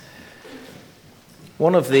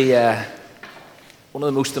One of the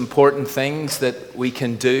most important things that we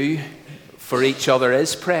can do for each other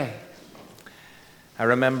is pray. I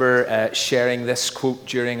remember sharing this quote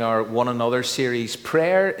during our One Another series.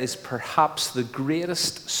 Prayer is perhaps the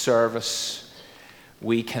greatest service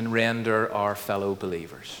we can render our fellow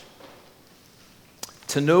believers.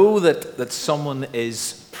 To know that someone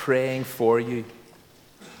is praying for you,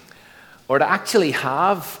 or to actually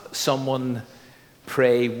have someone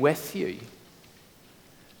pray with you,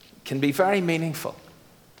 can be very meaningful,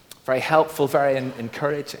 very helpful, very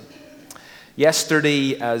encouraging.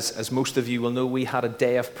 Yesterday, as most of you will know, we had a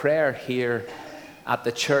day of prayer here at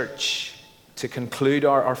the church to conclude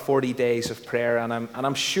our 40 days of prayer. And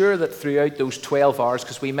I'm sure that throughout those 12 hours,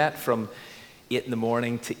 because we met from 8 in the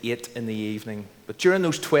morning to 8 in the evening, but during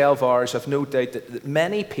those 12 hours, I've no doubt that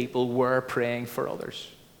many people were praying for others.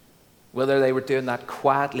 Whether they were doing that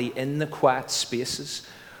quietly in the quiet spaces,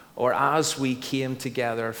 or as we came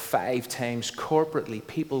together 5 times corporately,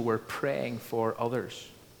 people were praying for others.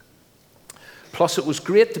 Plus, it was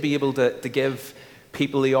great to be able to give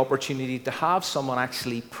people the opportunity to have someone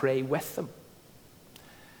actually pray with them.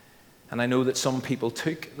 And I know that some people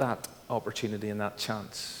took that opportunity and that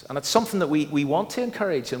chance. And it's something that we want to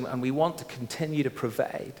encourage and we want to continue to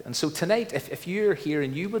provide. And so tonight, if you're here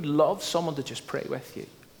and you would love someone to just pray with you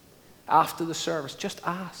after the service, just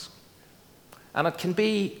ask. And it can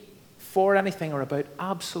be for anything or about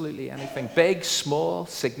absolutely anything. Big, small,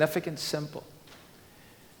 significant, simple.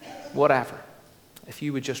 Whatever. If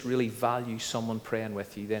you would just really value someone praying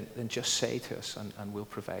with you, then just say to us and we'll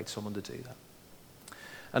provide someone to do that.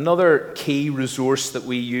 Another key resource that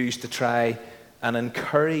we use to try and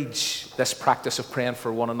encourage this practice of praying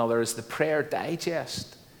for one another is the Prayer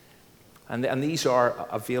Digest. And these are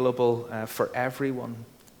available for everyone.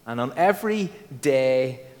 And on every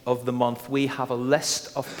day of the month, we have a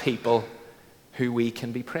list of people who we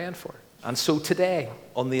can be praying for. And so today,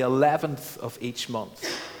 on the 11th of each month,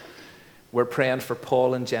 we're praying for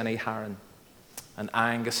Paul and Jenny Harron, and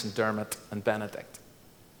Angus and Dermot and Benedict.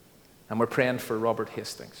 And we're praying for Robert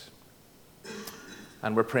Hastings.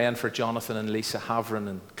 And we're praying for Jonathan and Lisa Havron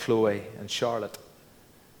and Chloe and Charlotte.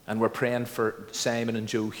 And we're praying for Simon and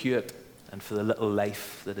Joe Hewitt and for the little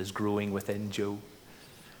life that is growing within Joe.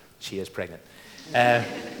 She is pregnant.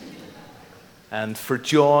 And for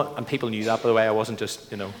John, and people knew that, by the way, I wasn't just,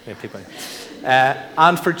 people.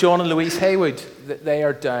 And for John and Louise Haywood, they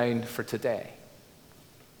are down for today.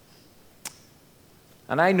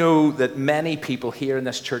 And I know that many people here in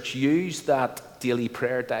this church use that daily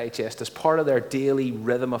prayer digest as part of their daily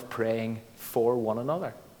rhythm of praying for one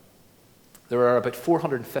another. There are about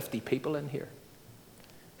 450 people in here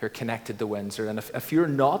who are connected to Windsor. And if you're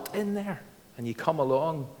not in there and you come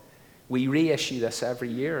along, we reissue this every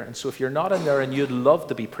year. And so if you're not in there and you'd love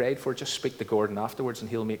to be prayed for, just speak to Gordon afterwards and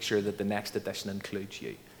he'll make sure that the next edition includes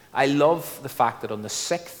you. I love the fact that on the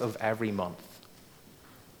 6th of every month,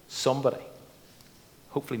 somebody,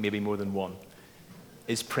 hopefully maybe more than one,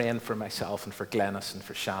 is praying for myself and for Glenys and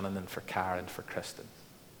for Shannon and for Karen and for Kristen.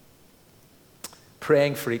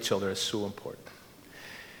 Praying for each other is so important.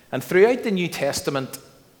 And throughout the New Testament,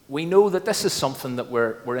 we know that this is something that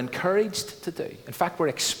we're encouraged to do. In fact, we're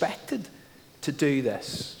expected to do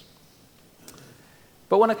this.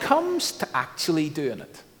 But when it comes to actually doing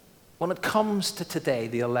it, when it comes to today,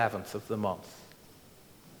 the 11th of the month,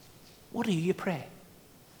 what do you pray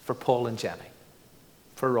for Paul and Jenny,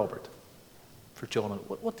 for Robert, for John?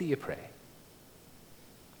 What do you pray?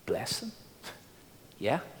 Bless them?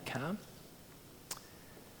 Yeah, you can.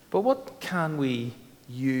 But what can we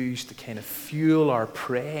use to kind of fuel our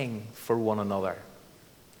praying for one another?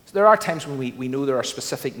 So there are times when we know there are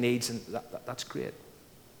specific needs, and that's great.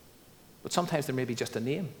 But sometimes there may be just a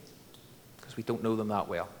name, because we don't know them that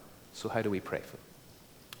well. So how do we pray for them?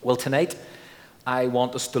 Well, tonight, I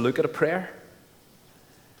want us to look at a prayer,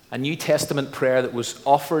 a New Testament prayer that was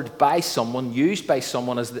offered by someone, used by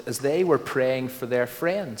someone as they were praying for their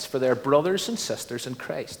friends, for their brothers and sisters in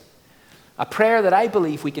Christ. A prayer that I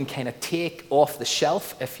believe we can kind of take off the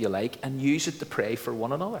shelf, if you like, and use it to pray for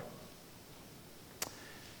one another.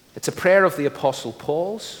 It's a prayer of the Apostle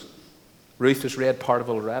Paul's. Ruth has read part of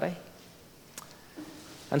it already.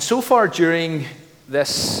 And so far during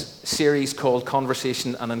this series called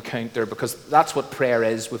Conversation and Encounter, because that's what prayer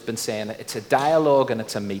is, we've been saying it's a dialogue and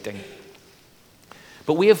it's a meeting.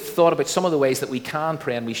 But we have thought about some of the ways that we can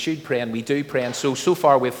pray and we should pray and we do pray. And so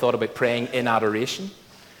far we've thought about praying in adoration.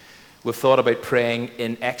 We've thought about praying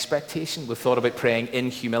in expectation. We've thought about praying in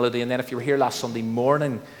humility. And then if you were here last Sunday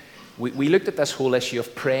morning, we looked at this whole issue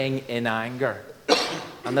of praying in anger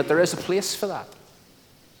and that there is a place for that.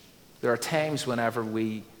 There are times whenever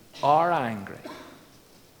we are angry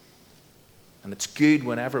And it's good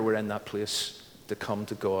whenever we're in that place to come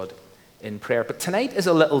to God in prayer. But tonight is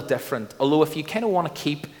a little different. Although if you kind of want to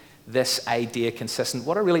keep this idea consistent,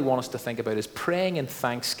 what I really want us to think about is praying in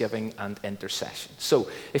thanksgiving and intercession. So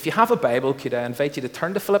if you have a Bible, could I invite you to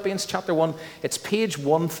turn to Philippians chapter 1. It's page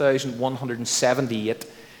 1178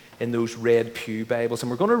 in those red pew Bibles.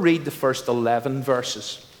 And we're going to read the first 11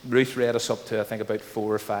 verses. Ruth read us up to, I think, about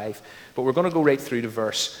 4 or 5. But we're going to go right through to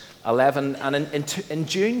verse 11. And in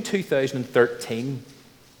June 2013,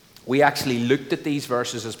 we actually looked at these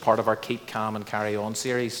verses as part of our Keep Calm and Carry On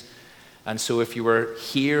series. And so if you were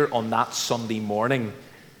here on that Sunday morning,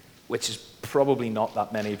 which is probably not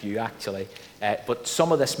that many of you actually, but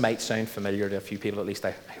some of this might sound familiar to a few people, at least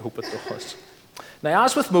I hope it does. Now,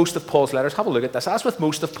 as with most of Paul's letters, have a look at this. As with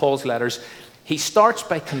most of Paul's letters, he starts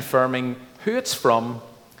by confirming who it's from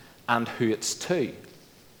and who it's to.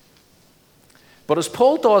 But as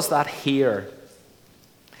Paul does that here,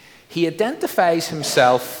 he identifies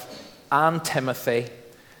himself and Timothy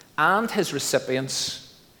and his recipients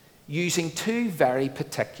using two very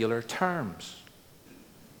particular terms.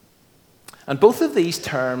 And both of these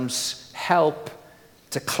terms help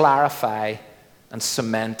to clarify and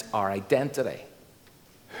cement our identity.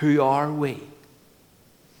 Who are we?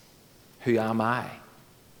 Who am I?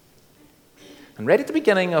 And right at the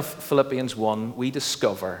beginning of Philippians 1, we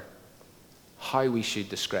discover how we should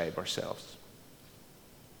describe ourselves.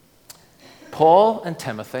 Paul and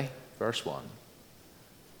Timothy, verse 1,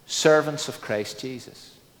 servants of Christ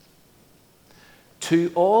Jesus.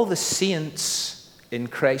 To all the saints in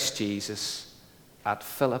Christ Jesus at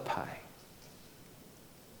Philippi.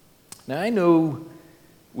 Now, I know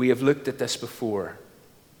we have looked at this before,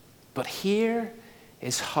 but here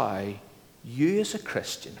is how you as a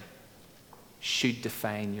Christian should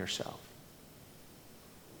define yourself.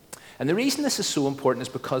 And the reason this is so important is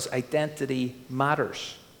because identity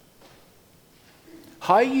matters.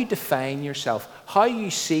 How you define yourself, how you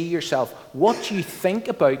see yourself, what you think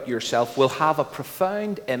about yourself will have a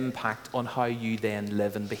profound impact on how you then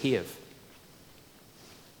live and behave.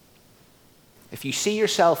 If you see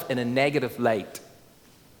yourself in a negative light,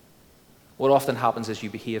 what often happens is you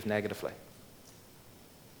behave negatively.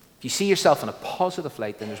 If you see yourself in a positive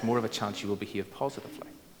light, then there's more of a chance you will behave positively.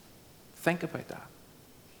 Think about that.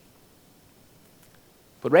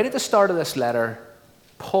 But right at the start of this letter,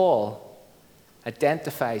 Paul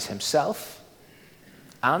identifies himself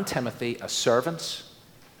and Timothy as servants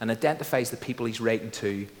and identifies the people he's writing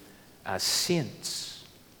to as saints.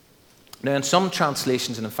 Now, in some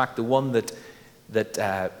translations, and in fact the one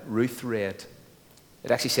that Ruth read,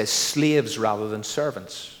 it actually says slaves rather than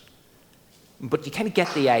servants. But you kind of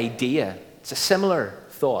get the idea. It's a similar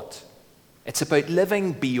thought. It's about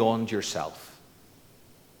living beyond yourself.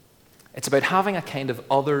 It's about having a kind of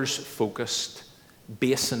others-focused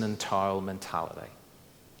basin and towel mentality.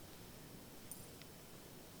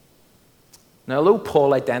 Now, although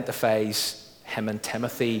Paul identifies him and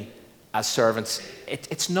Timothy as servants,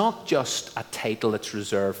 it's not just a title that's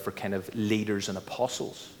reserved for kind of leaders and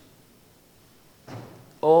apostles.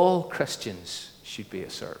 All Christians should be a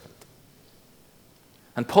servant.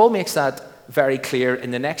 And Paul makes that very clear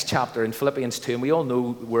in the next chapter in Philippians 2, and we all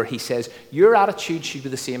know where he says, your attitude should be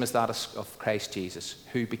the same as that of Christ Jesus,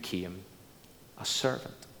 who became a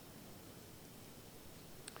servant.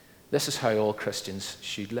 This is how all Christians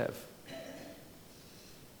should live.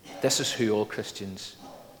 This is who all Christians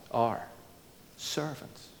are.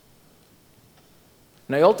 Servants.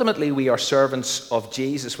 Now, ultimately, we are servants of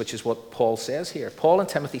Jesus, which is what Paul says here. Paul and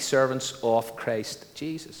Timothy, servants of Christ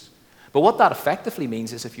Jesus. But what that effectively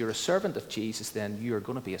means is if you're a servant of Jesus, then you're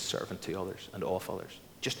going to be a servant to others and of others.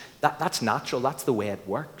 Just that's natural. That's the way it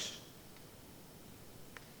works.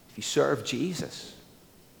 If you serve Jesus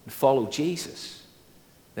and follow Jesus,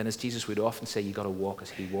 then as Jesus would often say, you've got to walk as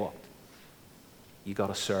he walked. You've got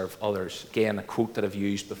to serve others. Again, a quote that I've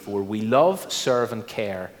used before. We love, serve, and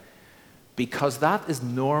care because that is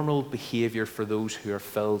normal behavior for those who are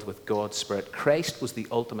filled with God's Spirit. Christ was the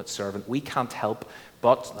ultimate servant. We can't help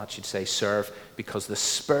but, that should say, serve because the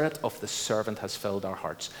Spirit of the servant has filled our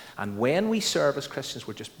hearts. And when we serve as Christians,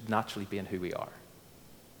 we're just naturally being who we are.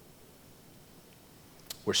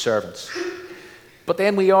 We're servants. But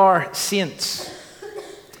then we are saints.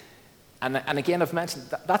 And again, I've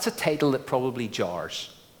mentioned that's a title that probably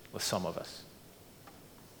jars with some of us.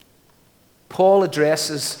 Paul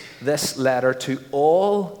addresses this letter to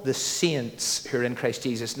all the saints who are in Christ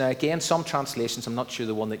Jesus. Now, again, some translations, I'm not sure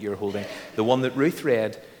the one that you're holding, the one that Ruth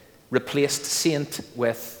read, replaced saint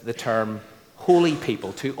with the term holy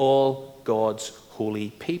people, to all God's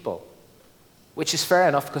holy people. Which is fair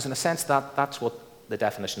enough, because in a sense, that's what the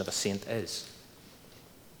definition of a saint is.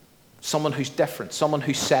 someone who's different, someone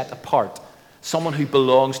who's set apart, someone who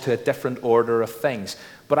belongs to a different order of things.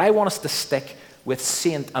 But I want us to stick with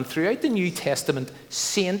saint. And throughout the New Testament,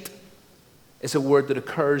 saint is a word that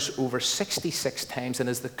occurs over 66 times and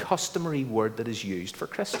is the customary word that is used for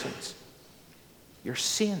Christians. You're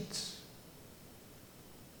saints.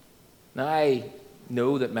 Now, I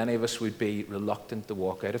know that many of us would be reluctant to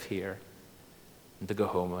walk out of here and to go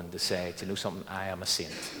home and to say, do you know something? I am a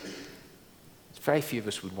saint. Very few of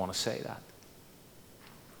us would want to say that.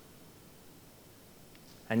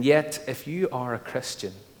 And yet, if you are a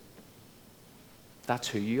Christian, that's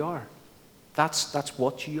who you are. That's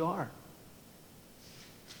what you are.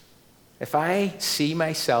 If I see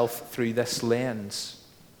myself through this lens,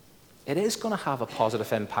 it is going to have a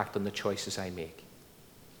positive impact on the choices I make.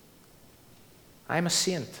 I'm a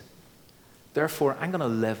saint. Therefore, I'm going to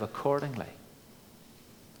live accordingly.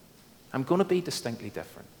 I'm going to be distinctly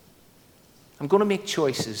different. I'm going to make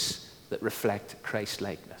choices that reflect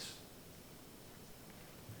Christ-likeness.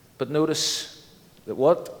 But notice that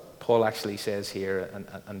what Paul actually says here,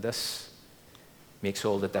 and this makes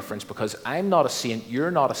all the difference, because I'm not a saint,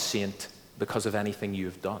 you're not a saint because of anything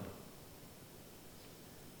you've done.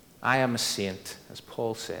 I am a saint, as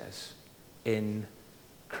Paul says, in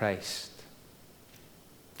Christ.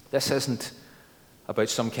 This isn't about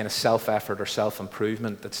some kind of self-effort or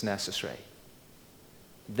self-improvement that's necessary.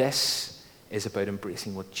 This is about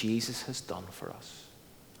embracing what Jesus has done for us.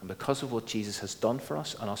 And because of what Jesus has done for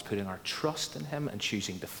us and us putting our trust in him and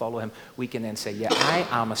choosing to follow him, we can then say, yeah, I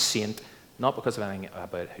am a saint, not because of anything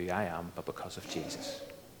about who I am, but because of Jesus.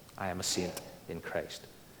 I am a saint in Christ.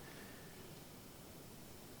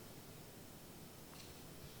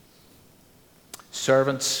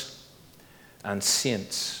 Servants and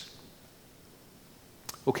saints.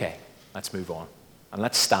 Okay, let's move on. And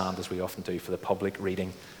let's stand, as we often do, for the public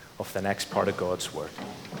reading of the next part of God's Word.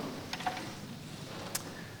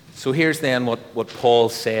 So here's then what Paul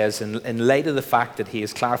says in light of the fact that he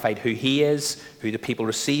has clarified who he is, who the people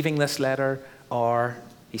receiving this letter are.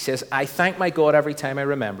 He says, I thank my God every time I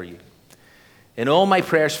remember you. In all my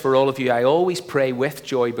prayers for all of you, I always pray with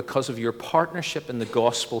joy because of your partnership in the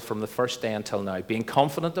gospel from the first day until now, being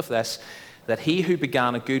confident of this, that he who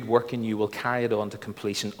began a good work in you will carry it on to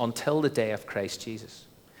completion until the day of Christ Jesus.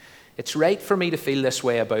 It's right for me to feel this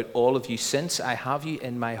way about all of you since I have you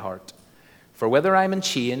in my heart. For whether I'm in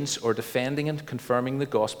chains or defending and confirming the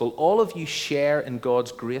gospel, all of you share in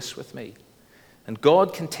God's grace with me. And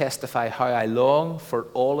God can testify how I long for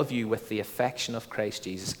all of you with the affection of Christ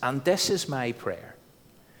Jesus. And this is my prayer,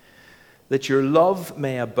 that your love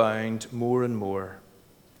may abound more and more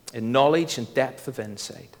in knowledge and depth of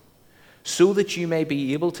insight, so that you may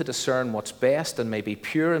be able to discern what's best and may be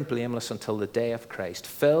pure and blameless until the day of Christ,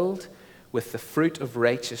 filled with the fruit of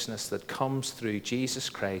righteousness that comes through Jesus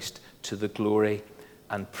Christ to the glory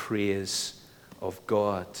and praise of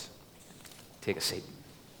God. Take a seat.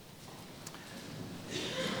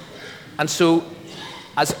 And so,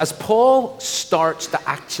 as Paul starts to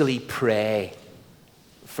actually pray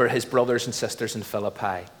for his brothers and sisters in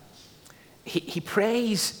Philippi, he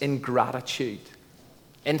prays in gratitude,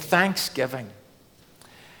 in thanksgiving.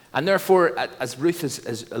 And therefore, as Ruth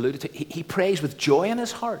has alluded to, he prays with joy in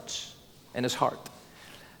his heart.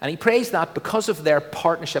 And he prays that because of their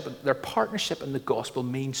partnership in the gospel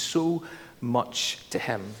means so much to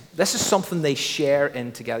him. This is something they share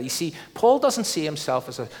in together. You see, Paul doesn't see himself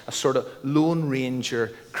as a sort of Lone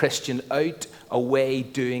Ranger Christian out away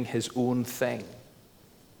doing his own thing.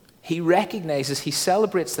 He recognizes, he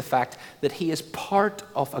celebrates the fact that he is part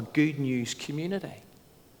of a good news community.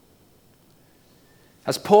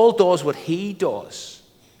 As Paul does what he does,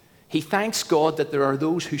 he thanks God that there are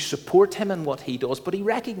those who support him in what he does, but he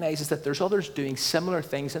recognizes that there's others doing similar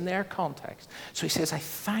things in their context. So he says, I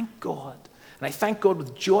thank God, and I thank God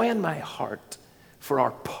with joy in my heart for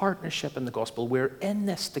our partnership in the gospel. We're in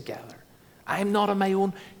this together. I'm not on my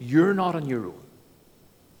own, you're not on your own.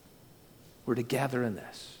 We're together in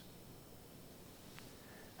this.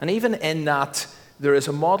 And even in that, there is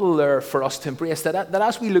a model there for us to embrace, that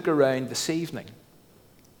as we look around this evening,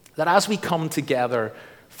 that as we come together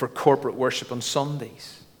for corporate worship on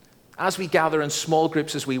Sundays, as we gather in small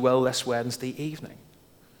groups as we will this Wednesday evening,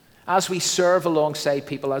 as we serve alongside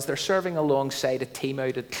people, as they're serving alongside a team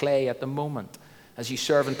out at Clay at the moment, as you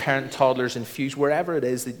serve in Parent and Toddlers in Fuse, wherever it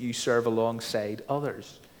is that you serve alongside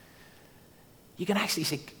others, you can actually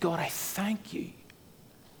say, God, I thank you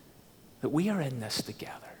that we are in this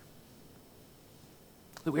together,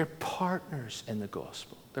 that we're partners in the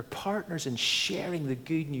gospel. They're partners in sharing the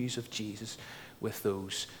good news of Jesus with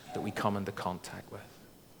those that we come into contact with.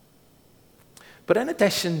 But in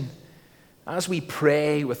addition As we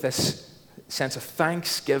pray with this sense of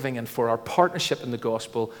thanksgiving and for our partnership in the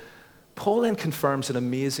gospel, Paul then confirms an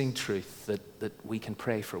amazing truth that we can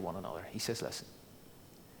pray for one another. He says, listen,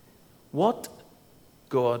 what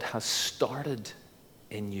God has started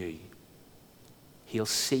in you, he'll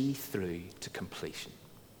see through to completion.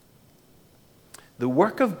 The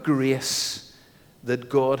work of grace that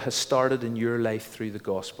God has started in your life through the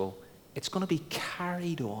gospel, it's going to be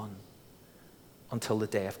carried on until the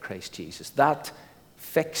day of Christ Jesus. That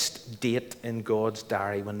fixed date in God's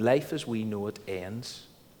diary when life as we know it ends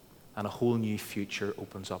and a whole new future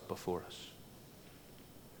opens up before us.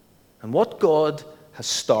 And what God has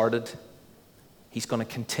started, he's going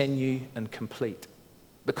to continue and complete.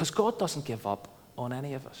 Because God doesn't give up on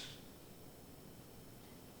any of us.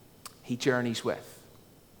 He journeys with.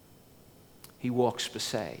 He walks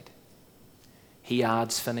beside. He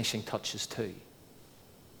adds finishing touches to.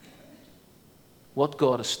 What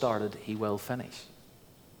God has started, he will finish.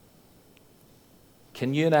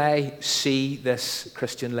 Can you and I see this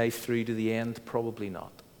Christian life through to the end? Probably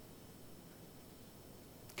not.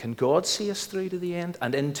 Can God see us through to the end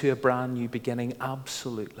and into a brand new beginning?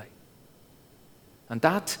 Absolutely. And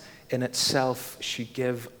that in itself should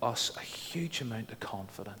give us a huge amount of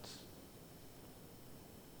confidence.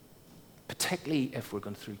 Particularly if we're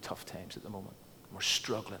going through tough times at the moment. We're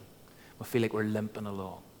struggling. We feel like we're limping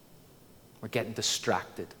along. We're getting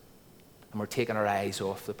distracted. And we're taking our eyes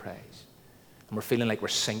off the prize. And we're feeling like we're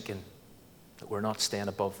sinking, that we're not staying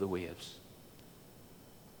above the waves.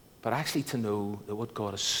 But actually to know that what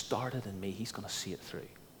God has started in me, he's going to see it through.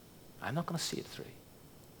 I'm not going to see it through.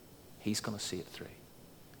 He's going to see it through.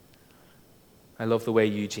 I love the way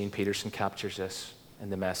Eugene Peterson captures this in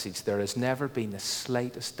the message. There has never been the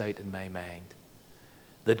slightest doubt in my mind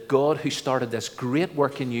that God, who started this great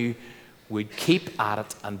work in you, would keep at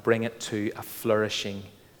it and bring it to a flourishing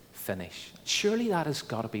finish. Surely that has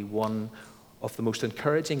got to be one of the most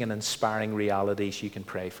encouraging and inspiring realities you can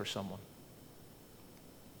pray for someone.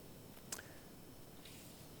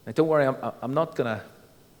 Now, don't worry, I'm not going to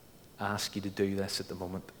ask you to do this at the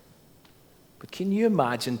moment. But can you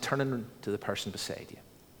imagine turning to the person beside you,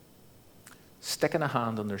 sticking a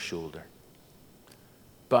hand on their shoulder,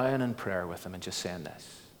 bowing in prayer with them and just saying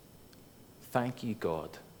this: thank you,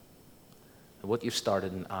 God, that what you've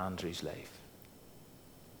started in Andrew's life,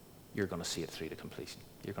 you're going to see it through to completion.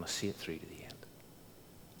 You're going to see it through to the end.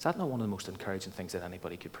 Is that not one of the most encouraging things that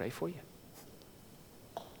anybody could pray for you?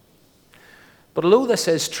 But although this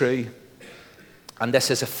is true, and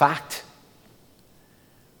this is a fact,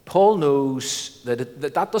 Paul knows that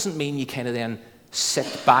that doesn't mean you kind of then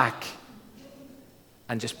sit back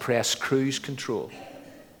and just press cruise control.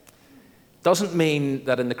 Doesn't mean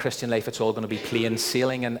that in the Christian life it's all going to be plain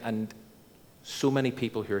sailing, and so many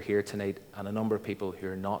people who are here tonight and a number of people who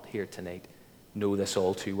are not here tonight know this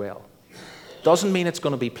all too well. Doesn't mean it's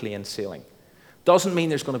going to be plain sailing. Doesn't mean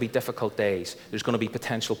there's going to be difficult days. There's going to be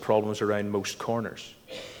potential problems around most corners.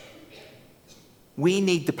 We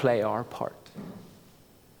need to play our part.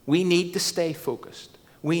 We need to stay focused.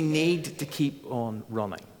 We need to keep on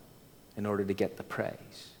running in order to get the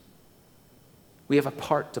praise. We have a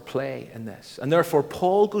part to play in this. And therefore,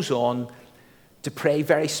 Paul goes on to pray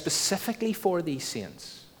very specifically for these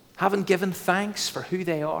saints, having given thanks for who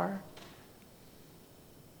they are,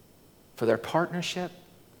 for their partnership,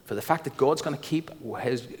 for the fact that God's going to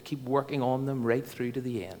keep working on them right through to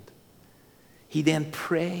the end. He then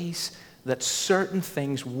prays that certain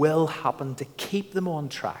things will happen to keep them on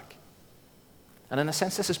track. And in a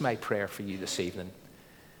sense, this is my prayer for you this evening.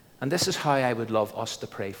 And this is how I would love us to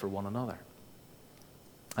pray for one another.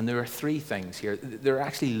 And there are three things here. There are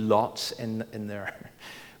actually lots in there,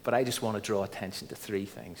 but I just want to draw attention to three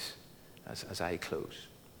things as I close.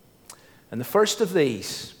 And the first of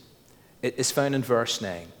these is found in verse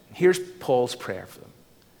 9. Here's Paul's prayer for them: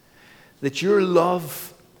 that your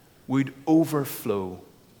love would overflow,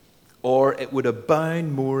 or it would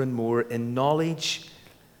abound more and more in knowledge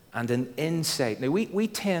and in insight. Now, we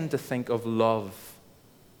tend to think of love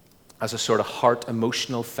as a sort of heart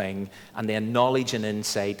emotional thing, and then knowledge and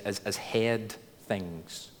insight as head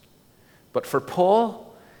things. But for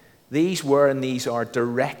Paul, these were and these are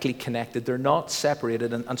directly connected. They're not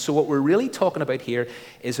separated. And so what we're really talking about here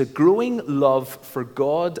is a growing love for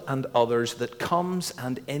God and others that comes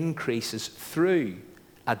and increases through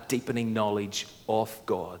a deepening knowledge of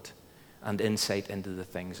God and insight into the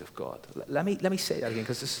things of God. Let me say that again,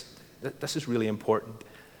 because this is really important.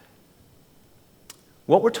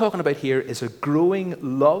 What we're talking about here is a growing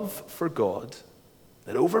love for God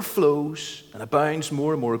that overflows and abounds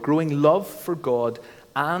more and more, a growing love for God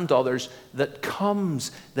and others that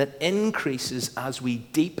comes, that increases as we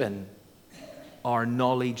deepen our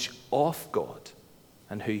knowledge of God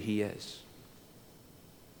and who he is.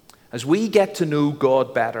 As we get to know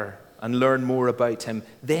God better and learn more about him,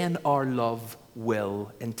 then our love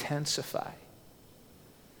will intensify.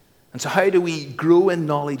 And so how do we grow in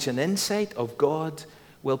knowledge and insight of God?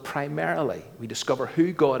 Well, primarily, we discover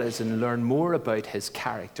who God is and learn more about his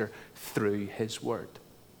character through his word.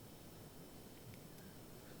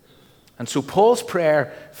 And so Paul's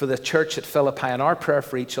prayer for the church at Philippi and our prayer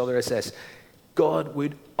for each other is this: God,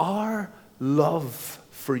 would our love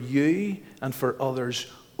for you and for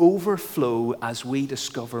others overflow as we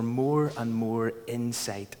discover more and more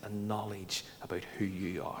insight and knowledge about who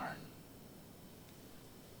you are.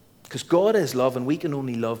 Because God is love, and we can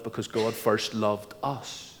only love because God first loved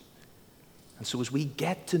us. And so as we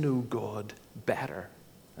get to know God better,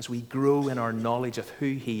 as we grow in our knowledge of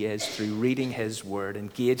who he is through reading his word,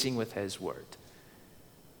 engaging with his word,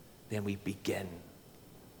 then we begin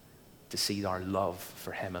to see our love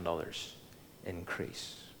for him and others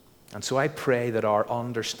increase. And so I pray that our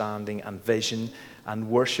understanding and vision and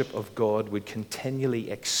worship of God would continually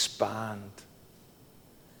expand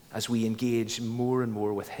as we engage more and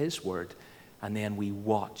more with his word, and then we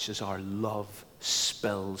watch as our love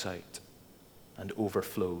spills out and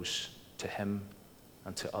overflows to him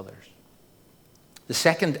and to others. The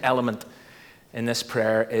second element in this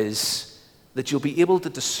prayer is that you'll be able to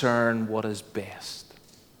discern what is best.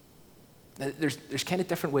 There's kind of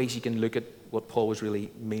different ways you can look at what Paul was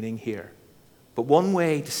really meaning here. But one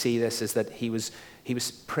way to see this is that he was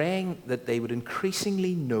praying that they would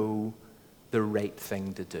increasingly know the right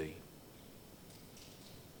thing to do.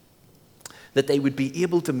 That they would be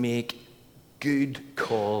able to make good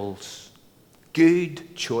calls,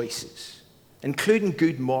 good choices, including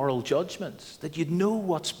good moral judgments, that you'd know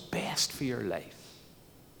what's best for your life.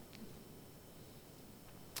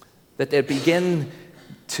 That they'd begin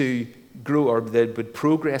to grow, or they would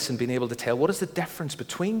progress in being able to tell what is the difference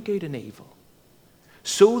between good and evil,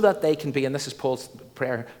 so that they can be, and this is Paul's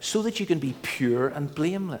prayer, so that you can be pure and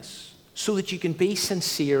blameless, so that you can be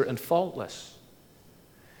sincere and faultless.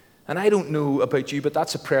 And I don't know about you, but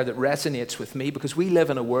that's a prayer that resonates with me, because we live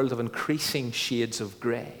in a world of increasing shades of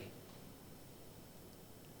grey,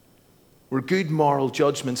 where good moral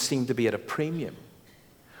judgments seem to be at a premium.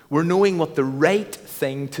 We're knowing what the right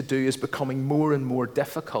thing to do is becoming more and more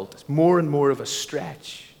difficult. It's more and more of a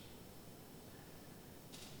stretch.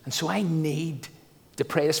 And so I need to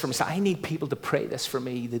pray this for myself. I need people to pray this for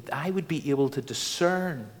me, that I would be able to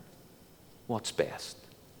discern what's best,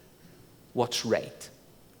 what's right,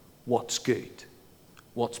 what's good,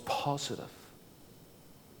 what's positive,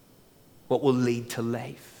 what will lead to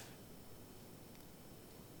life.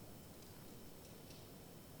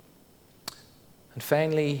 And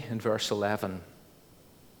finally, in verse 11,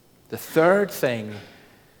 the third thing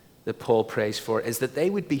that Paul prays for is that they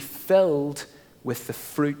would be filled with the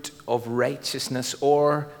fruit of righteousness,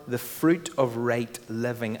 or the fruit of right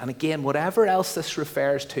living. And again, whatever else this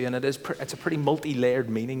refers to, and it's a pretty multi-layered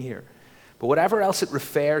meaning here, but whatever else it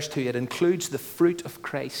refers to, it includes the fruit of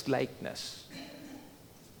Christ-likeness.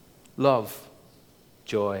 Love,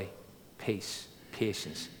 joy, peace,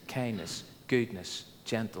 patience, kindness, goodness,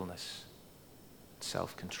 gentleness,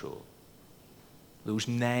 self-control. Those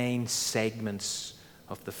 9 segments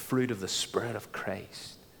of the fruit of the Spirit of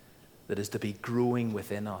Christ that is to be growing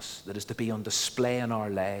within us, that is to be on display in our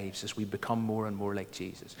lives as we become more and more like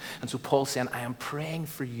Jesus. And so Paul's saying, I am praying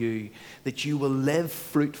for you that you will live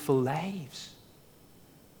fruitful lives,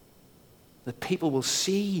 that people will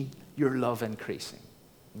see your love increasing,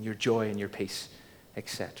 and your joy and your peace,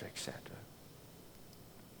 etc., etc.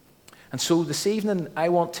 And so this evening, I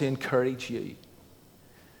want to encourage you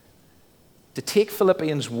to take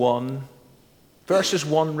Philippians 1, verses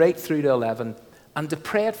 1 right through to 11, and to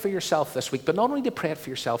pray it for yourself this week. But not only to pray it for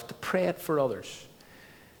yourself, to pray it for others.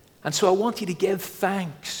 And so I want you to give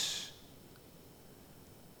thanks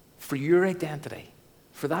for your identity,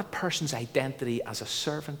 for that person's identity as a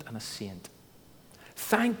servant and a saint.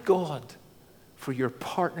 Thank God for your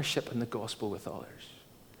partnership in the gospel with others.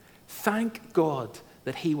 Thank God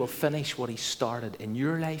that he will finish what he started in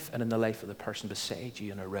your life and in the life of the person beside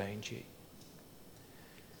you and around you.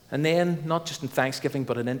 And then, not just in thanksgiving,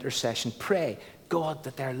 but in intercession, pray, God,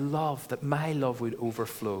 that their love, that my love would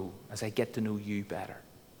overflow as I get to know you better.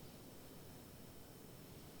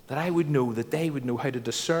 That I would know, that they would know how to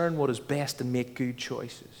discern what is best and make good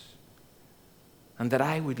choices. And that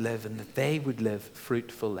I would live and that they would live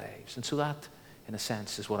fruitful lives. And so that, in a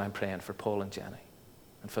sense, is what I'm praying for Paul and Jenny,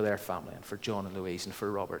 and for their family, and for John and Louise, and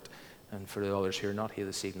for Robert, and for the others who are not here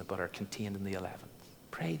this evening, but are contained in the 11th.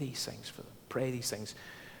 Pray these things for them. Pray these things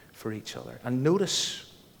for each other. And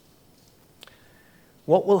notice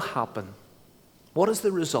what will happen? What is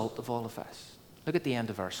the result of all of this? Look at the end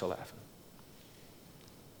of verse 11.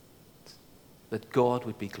 That God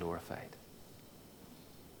would be glorified.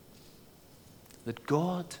 That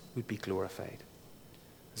God would be glorified.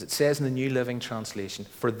 As it says in the New Living Translation,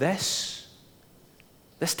 for this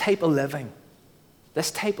type of living, this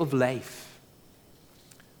type of life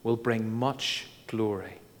will bring much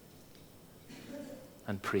glory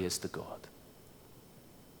and praise to God.